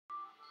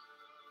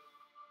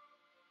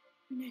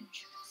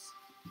ninjas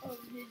of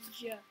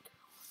Ninja.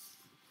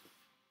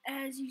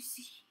 As you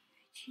see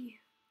right here,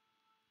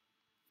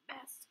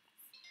 massive.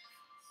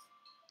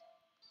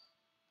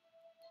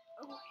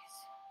 Always.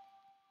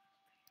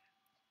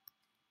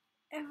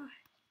 Ever.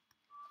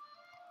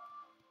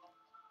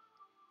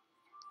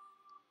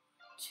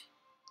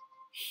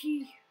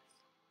 He.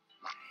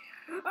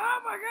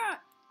 Oh my god!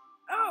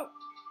 Oh!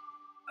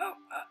 Oh,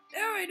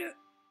 there we do.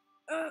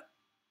 No.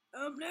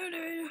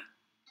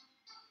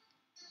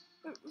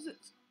 What was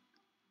it?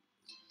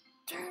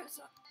 There's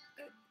a.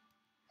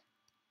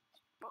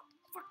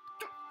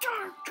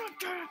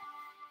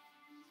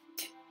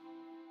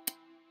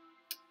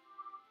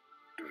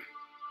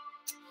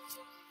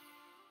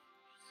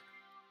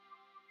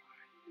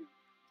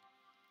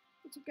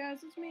 What's up,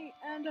 guys? It's me,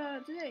 and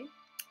today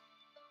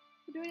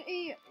we're doing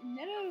a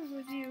Netta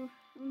review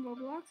on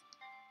Roblox.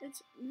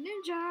 It's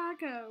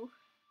Ninjago.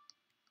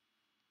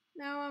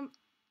 Now,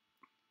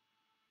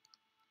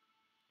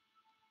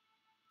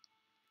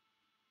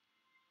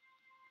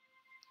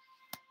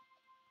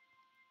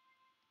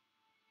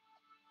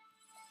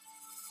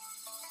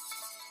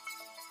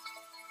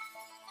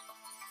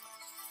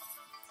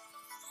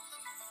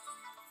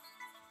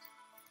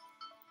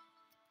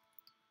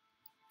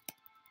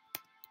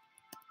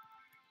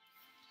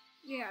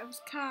 yeah, it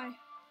was Kai.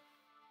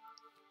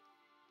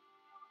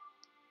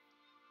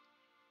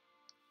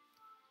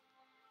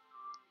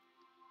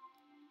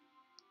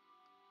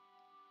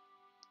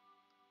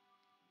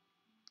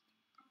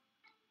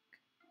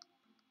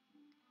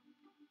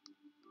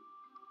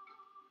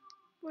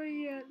 But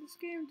yeah, this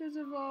game does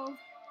involve a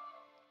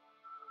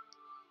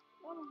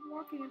lot of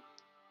walking and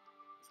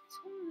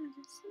someone in the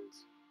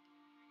distance.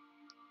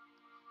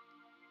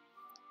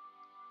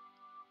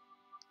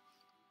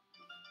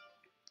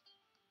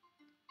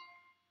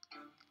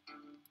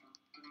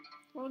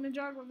 Well,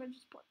 Ninjago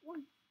Adventures Part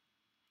 1.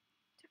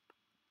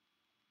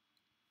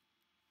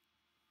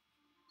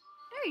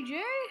 Hey,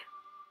 Jay!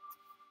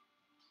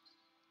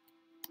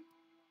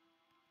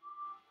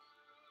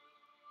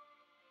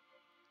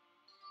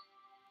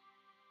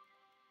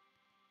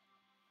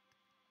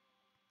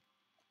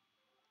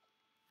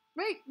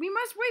 Wait, we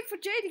must wait for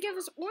Jay to give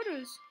us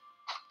orders.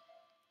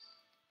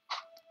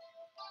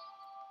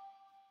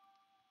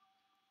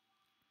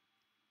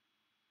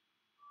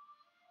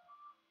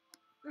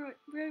 Alright,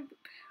 we're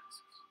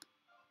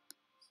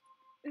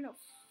in a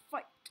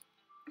fight.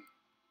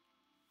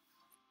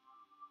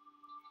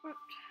 What?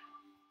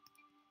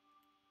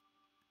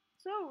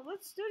 So,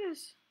 let's do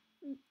this.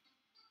 Okay,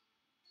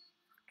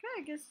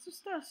 I guess it's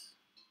just us.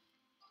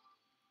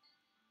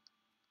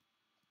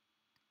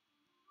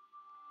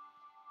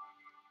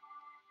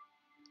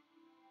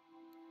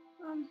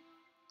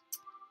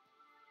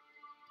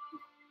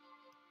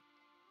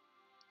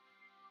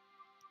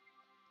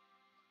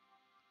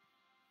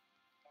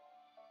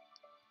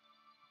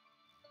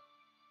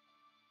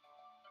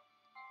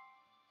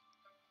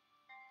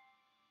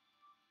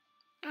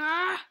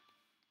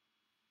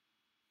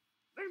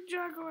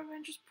 Ninjago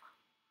Adventures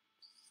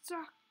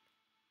suck.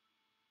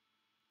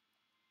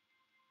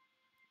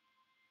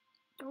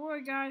 Don't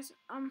worry, guys.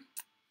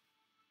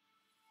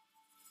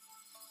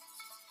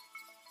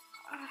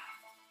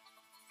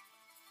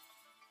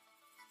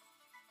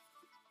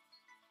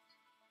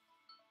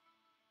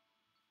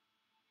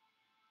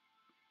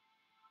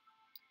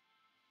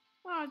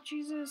 Oh,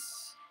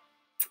 Jesus.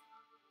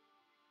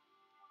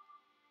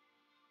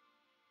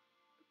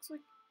 Looks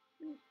like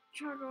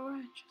Ninjago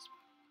Adventures.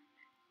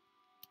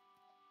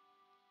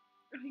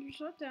 Oh, you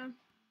shut down.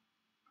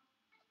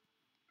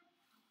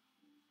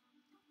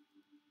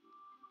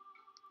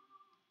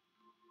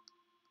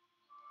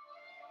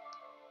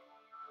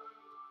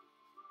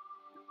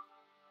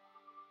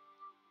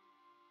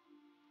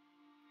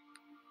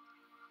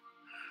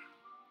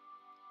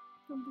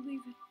 Don't believe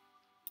it.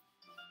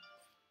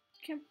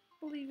 Can't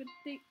believe it.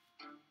 They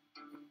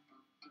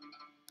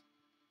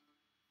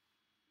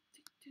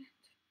didn't.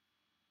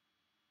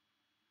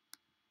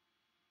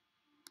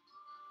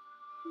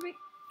 Wait,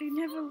 they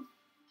never.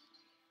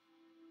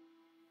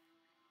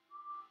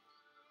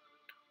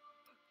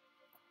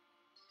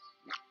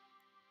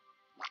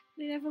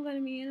 They never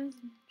let me in.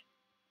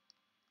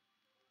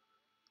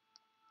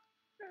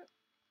 That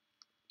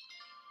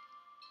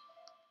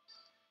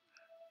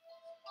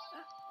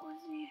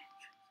was the entrance.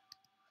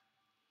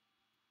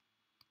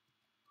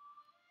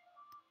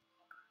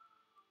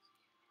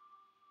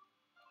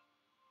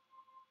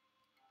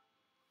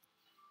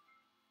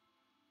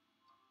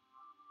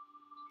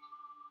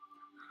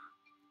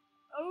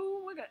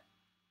 Oh my god.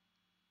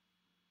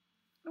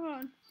 Come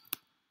on.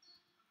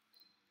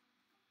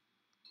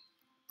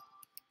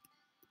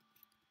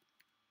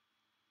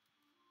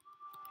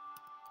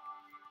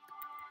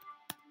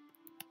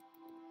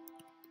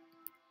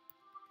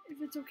 If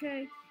it's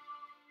okay.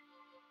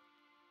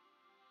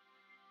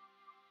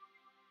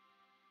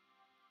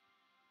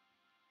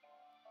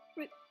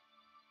 Wait.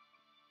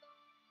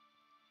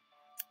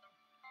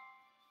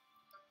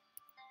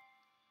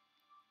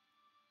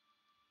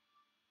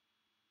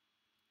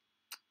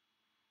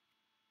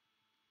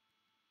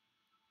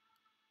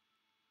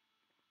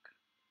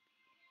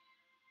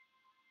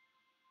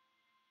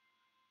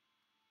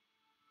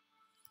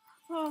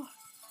 Oh.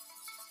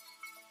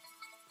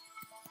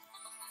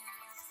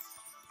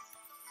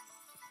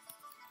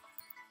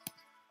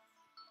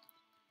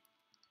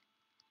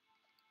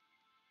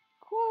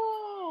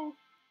 Cool.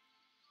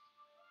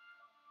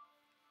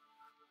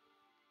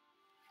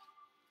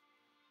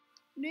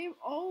 Name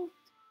all.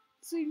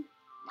 Sing.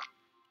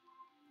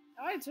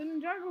 Alright, so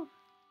Ninjago.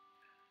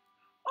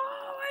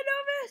 Oh, I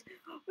know this.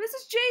 This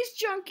is Jay's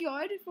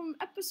junkyard from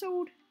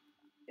episode.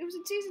 It was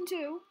in season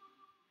 2,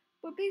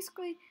 but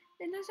basically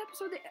in this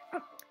episode,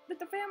 that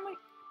the family,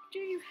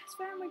 Jay's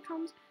family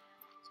comes.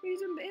 So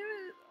he's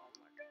embarrassed.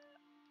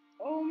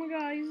 Oh my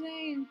god, he's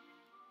Zane.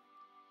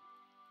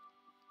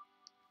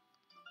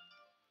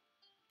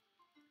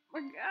 My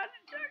god,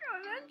 Ninjago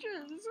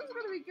Adventures. This is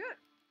gonna be good.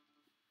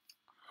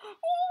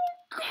 Oh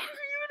god,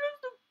 even has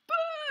the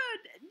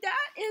bird.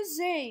 That is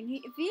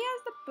Zane. If he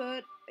has the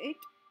bird,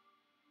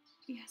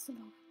 he has the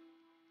logo.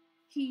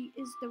 He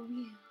is the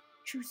real,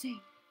 true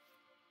Zane.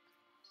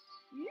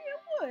 Yeah,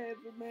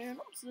 whatever, man.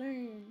 I'm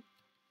Zane.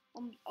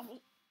 Hold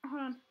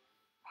on.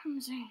 I'm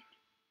Zane.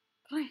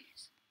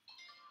 Please.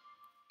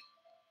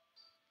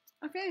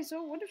 Okay,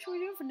 so what should we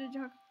do for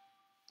Ninjago?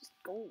 Just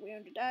go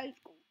around the dice.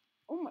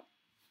 Oh my.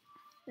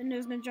 Then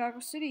there's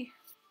Ninjago City.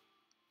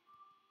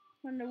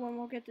 Wonder when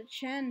we'll get to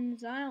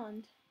Chen's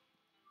Island.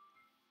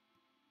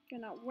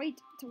 Cannot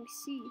wait till we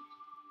see.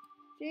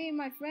 Jay,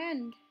 my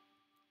friend.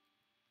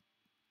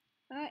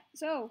 Alright,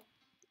 so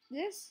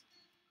this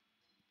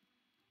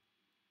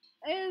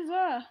is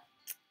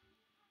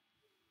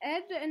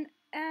Ed and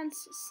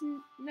Ant's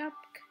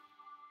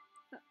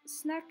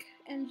snack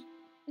and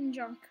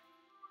junk.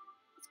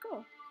 Let's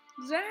go.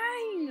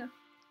 Zane!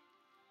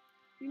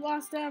 We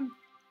lost them.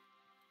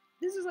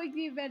 This is like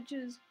the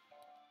adventures.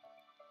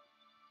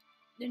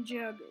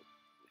 Ninjago.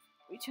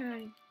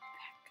 Return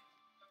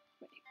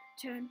back.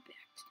 Return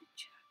back to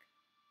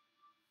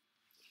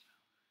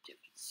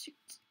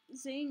Ninjago.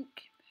 Zane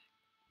came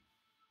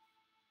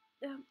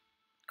back.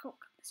 Cole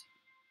got this.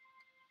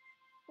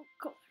 Oh,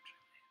 Cole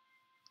actually.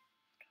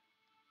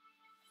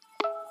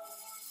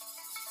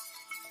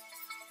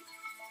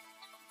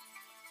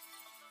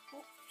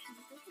 Oh, she's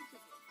looking to the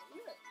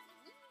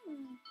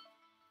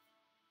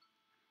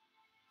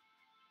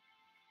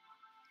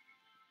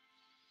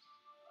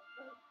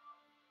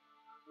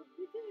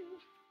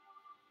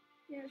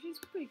Yeah, she's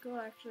pretty cool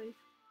actually.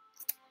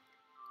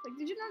 Like,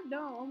 did you not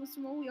know almost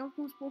we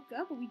almost woke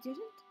up, but we didn't?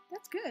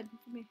 That's good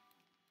for me.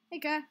 Hey,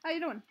 Kai, how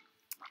you doing?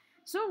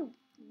 So,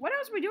 what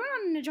else are we doing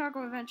on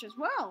Ninjago Adventures?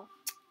 Well,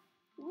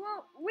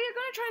 we're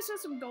gonna try to set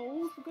some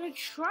goals. We're gonna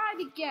try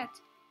to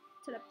get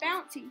to the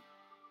bounty.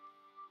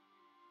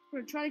 We're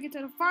gonna try to get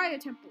to the fire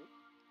temple.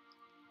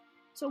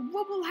 So,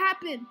 what will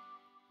happen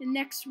in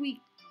next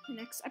week, the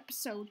next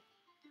episode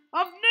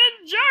of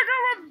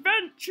Ninjago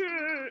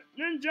Adventure?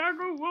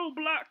 Ninjago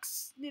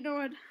Roblox. You know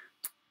what?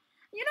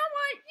 You know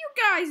what? You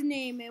guys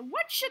name it.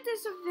 What should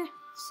this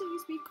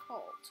series be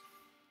called?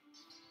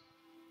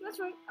 That's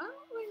right. I'm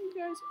letting you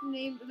guys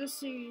name the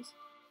series.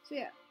 So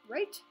yeah,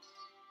 rate,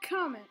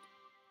 comment,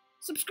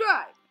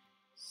 subscribe.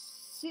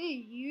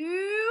 See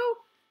you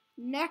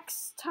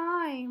next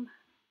time.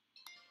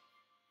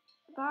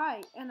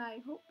 Bye, and I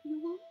hope you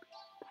will be